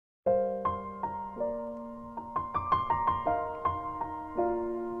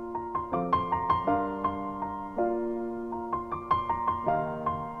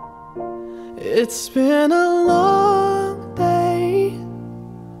It's been a long day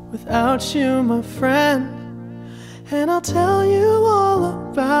without you, my friend, and I'll tell you all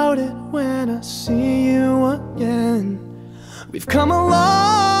about it when I see you again. We've come a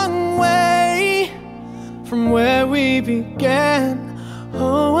long way from where we began.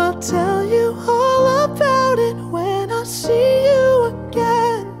 Oh, I'll tell you all about it when I see you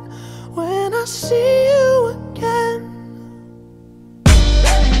again. When I see you again.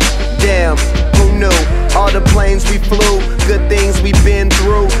 Damn, who knew? All the planes we flew, good things we've been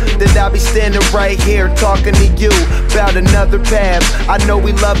through, that I'll be standing right here talking to you about another path. I know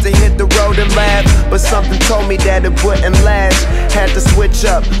we love to hit the road and laugh, but something told me that it wouldn't last. Had to switch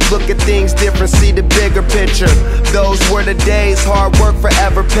up, look at things different, see the bigger picture. Those were the days, hard work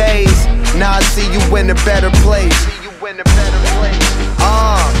forever pays. Now I see you in a better place.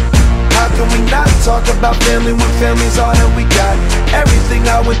 How can we not talk about family when family's all that we got? Everything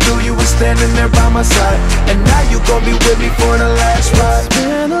I went through, you were standing there by my side, and now you gon' be with me for the last ride. It's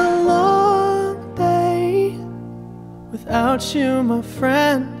been a long day without you, my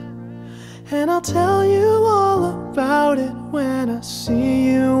friend, and I'll tell you all about it when I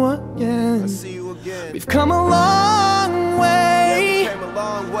see you again. We've come a long way,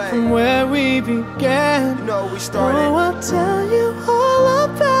 from where we began. You know we started. Oh, I'll tell you all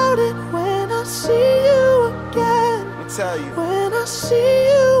about it when I see you again. Let me tell you. When I see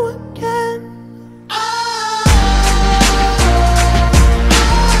you again.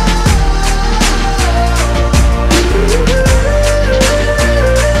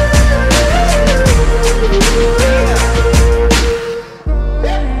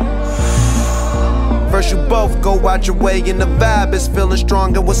 First you both go out your way and the vibe is feeling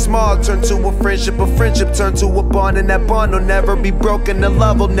strong, and what's small turn to a friendship turn to a bond, and that bond will never be broken, the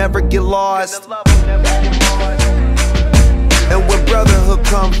love will never get lost. And when brotherhood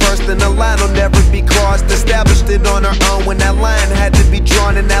come first, then the line will never be crossed. Established it on our own when that line had to be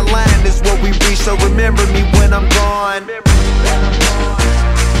drawn, and that line is what we reach, so remember me when I'm gone.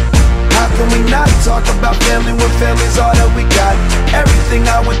 How can we not talk about family when family's all that we got? Everything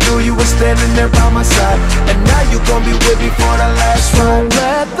I went through, you were standing there by my side, and now you gon' be with me for the last ride. Don't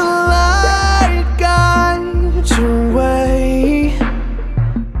let the light guide your way.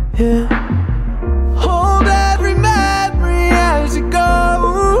 Yeah. Hold every memory as you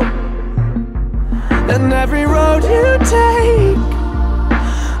go, and every road you take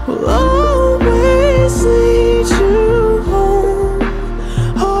will always lead you home.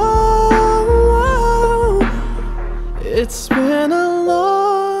 It's been a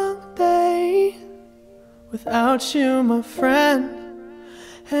long day without you, my friend,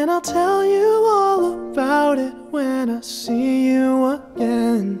 and I'll tell you all about it when I see you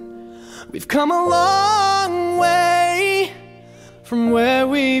again. We've come a long way from where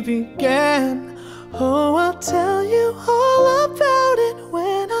we began.